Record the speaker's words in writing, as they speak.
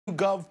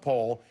YouGov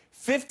poll,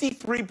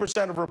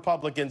 53% of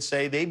Republicans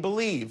say they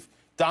believe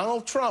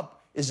Donald Trump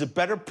is a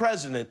better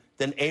president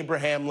than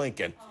Abraham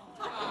Lincoln.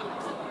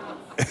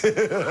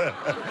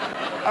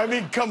 I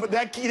mean,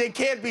 they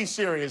can't be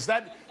serious.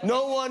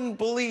 No one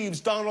believes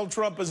Donald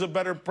Trump is a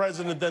better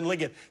president than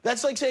Lincoln.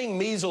 That's like saying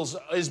measles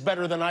is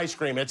better than ice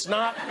cream. It's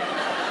not.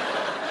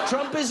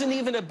 Trump isn't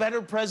even a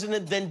better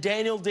president than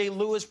Daniel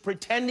Day-Lewis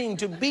pretending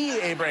to be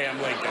Abraham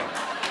Lincoln.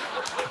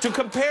 To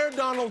compare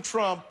Donald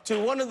Trump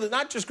to one of the,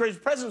 not just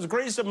greatest presidents, the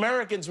greatest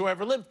Americans who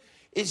ever lived,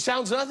 it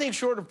sounds nothing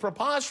short of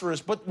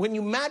preposterous, but when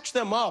you match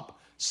them up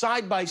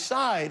side by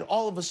side,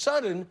 all of a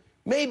sudden,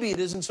 maybe it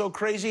isn't so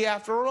crazy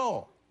after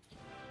all.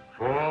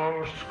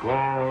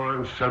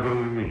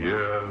 77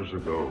 years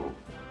ago.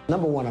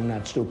 Number one, I'm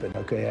not stupid,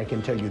 okay? I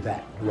can tell you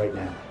that right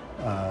now.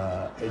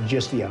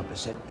 Just the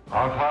opposite.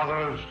 Our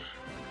fathers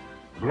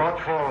brought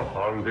forth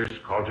on this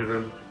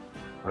continent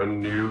a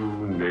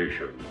new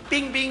nation.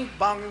 Bing, bing,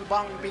 bong,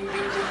 bong, bing, bing,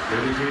 bing.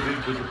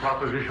 Dedicated to the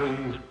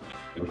proposition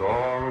that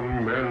all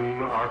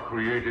men are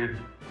created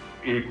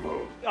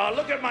equal.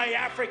 Look at my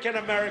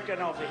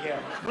African-American over here.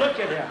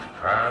 Look at him.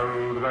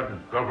 And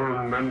that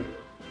government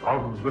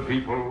of the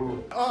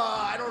people.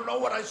 I don't know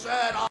what I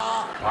said.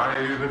 By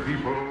the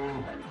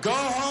people. Go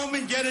home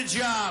and get a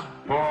job.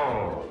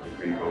 For the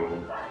people.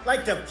 I'd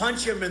like to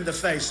punch him in the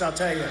face, I'll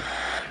tell you.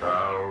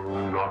 Shall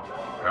not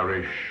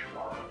perish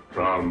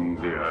from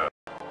the earth.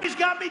 He's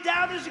got me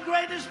down as the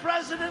greatest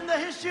president in the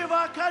history of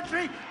our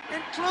country,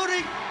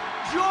 including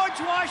George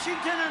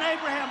Washington and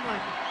Abraham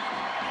Lincoln.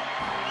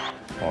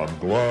 I'm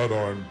glad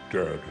I'm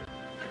dead.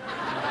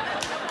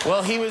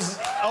 Well, he was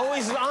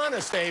always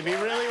honest, Abe. He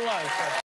really was.